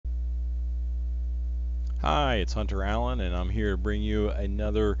Hi, it's Hunter Allen, and I'm here to bring you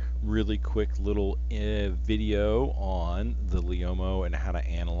another really quick little video on the Leomo and how to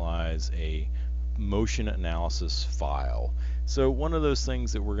analyze a motion analysis file. So one of those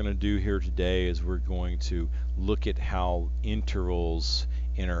things that we're going to do here today is we're going to look at how intervals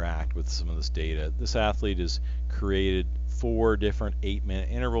interact with some of this data. This athlete has created 4 different 8-minute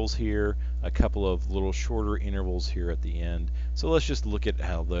intervals here, a couple of little shorter intervals here at the end. So let's just look at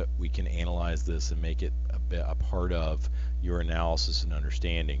how we can analyze this and make it a part of your analysis and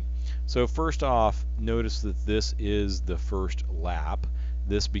understanding. So first off, notice that this is the first lap.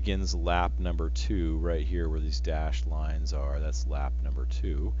 This begins lap number 2 right here where these dashed lines are. That's lap number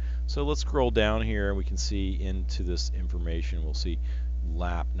 2. So let's scroll down here and we can see into this information. We'll see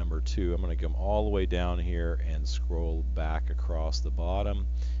lap number 2. I'm going to come all the way down here and scroll back across the bottom,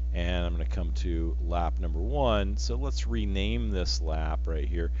 and I'm going to come to lap number 1. So let's rename this lap right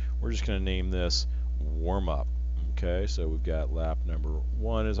here. We're just going to name this warm-up. Okay, so we've got lap number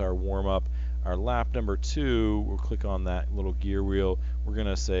 1 is our warm-up. Our lap number 2, we'll click on that little gear wheel. We're going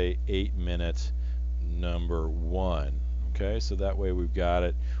to say 8-minute number 1. Okay, so that way we've got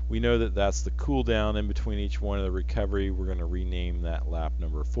it. We know that that's the cool down in between each one of the recovery. We're going to rename that lap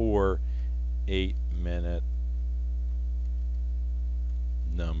number 4 8-minute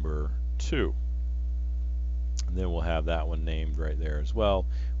number 2. And then we'll have that one named right there as well.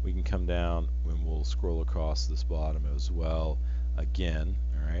 We can come down and we'll scroll across this bottom as well again,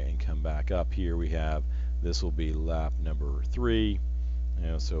 all right, and come back up here. We have this will be lap number 3,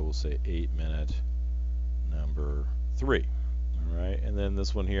 so we'll say 8-minute number 3. All right, and then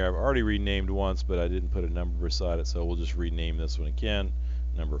this one here I've already renamed once, but I didn't put a number beside it, so we'll just rename this one again,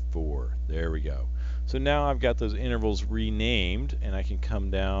 number 4. There we go. So now I've got those intervals renamed, and I can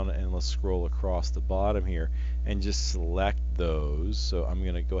come down and let's scroll across the bottom here and just select those. So I'm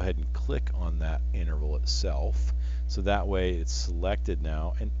going to go ahead and click on that interval itself. So that way it's selected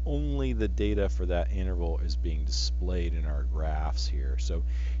now, and only the data for that interval is being displayed in our graphs here. So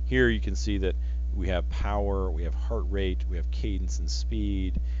here you can see that we have power, we have heart rate, we have cadence and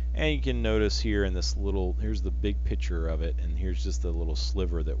speed, and you can notice here in this little, here's the big picture of it, and here's just the little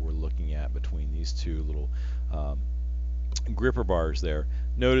sliver that we're looking at between these two little gripper bars there.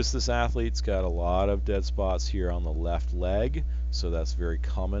 Notice this athlete's got a lot of dead spots here on the left leg, so that's very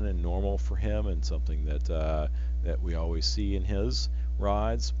common and normal for him, and something that that we always see in his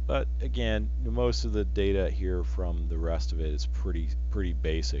rides. But again, most of the data here from the rest of it is pretty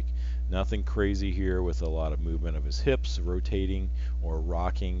basic. Nothing crazy here with a lot of movement of his hips, rotating or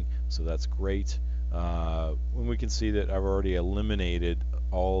rocking, so that's great. When we can see that I've already eliminated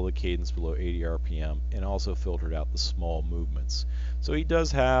all the cadence below 80 RPM and also filtered out the small movements. So he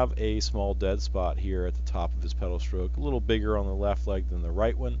does have a small dead spot here at the top of his pedal stroke, a little bigger on the left leg than the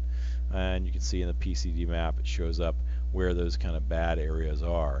right one, and you can see in the PCD map it shows up where those kind of bad areas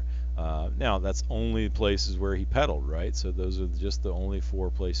are. Now that's only places where he pedaled, right? So those are just the only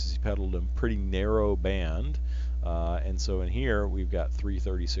 4 places he pedaled in pretty narrow band. And so in here we've got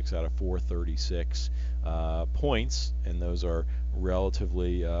 336 out of 436 points, and those are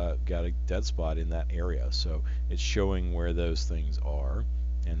relatively got a dead spot in that area. So it's showing where those things are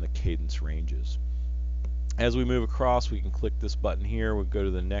and the cadence ranges. As we move across, we can click this button here. We'll go to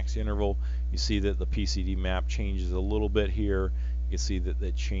the next interval. You see that the PCD map changes a little bit here. You can see that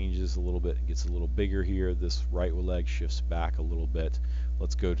it changes a little bit. It gets a little bigger here. This right leg shifts back a little bit.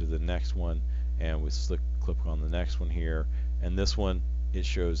 Let's go to the next one, and we click on the next one here. And this one, it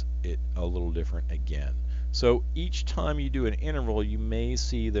shows it a little different again. So each time you do an interval, you may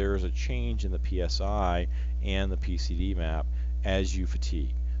see there's a change in the PSI and the PCD map as you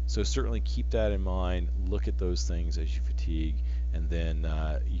fatigue. So certainly keep that in mind, look at those things as you fatigue, and then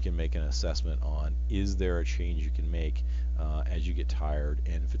you can make an assessment on, is there a change you can make as you get tired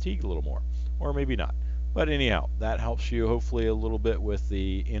and fatigued a little more, or maybe not. But anyhow, that helps you hopefully a little bit with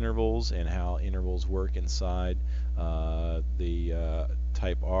the intervals and how intervals work inside the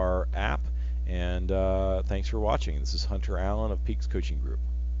Type R app. And thanks for watching. This is Hunter Allen of Peaks Coaching Group.